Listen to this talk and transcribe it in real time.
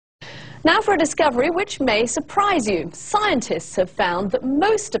Now for a discovery which may surprise you. Scientists have found that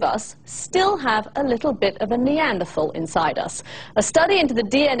most of us still have a little bit of a Neanderthal inside us. A study into the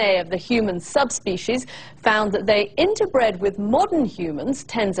DNA of the human subspecies found that they interbred with modern humans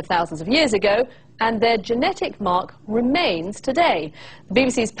tens of thousands of years ago, and their genetic mark remains today. The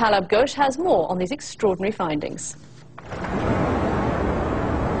BBC's Palab Ghosh has more on these extraordinary findings.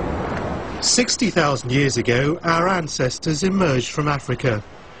 60,000 years ago, our ancestors emerged from Africa.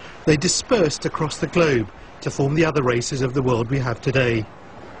 They dispersed across the globe to form the other races of the world we have today.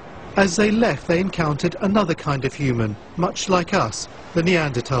 As they left, they encountered another kind of human, much like us, the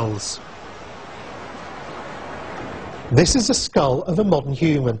Neanderthals. This is a skull of a modern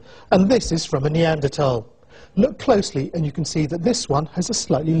human, and this is from a Neanderthal. Look closely and you can see that this one has a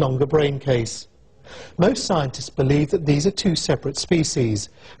slightly longer brain case. Most scientists believe that these are two separate species,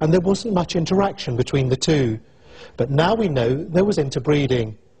 and there wasn't much interaction between the two. But now we know there was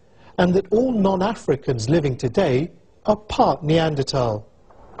interbreeding, and that all non-Africans living today are part Neanderthal.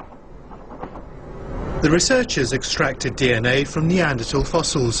 The researchers extracted DNA from Neanderthal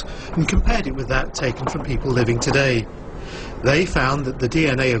fossils and compared it with that taken from people living today. They found that the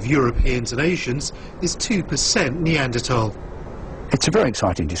DNA of Europeans and Asians is 2% Neanderthal. It's a very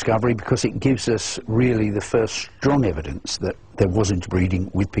exciting discovery because it gives us really the first strong evidence that there was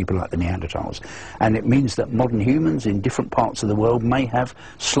interbreeding with people like the Neanderthals. And it means that modern humans in different parts of the world may have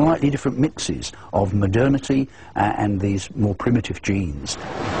slightly different mixes of modernity and these more primitive genes.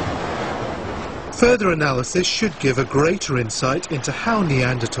 Further analysis should give a greater insight into how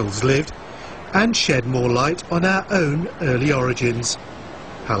Neanderthals lived and shed more light on our own early origins.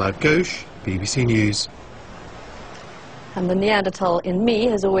 Palab Ghosh, BBC News. And the Neanderthal in me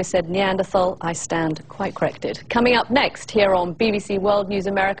has always said Neanderthal. I stand quite corrected. Coming up next here on BBC World News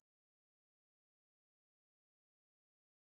America.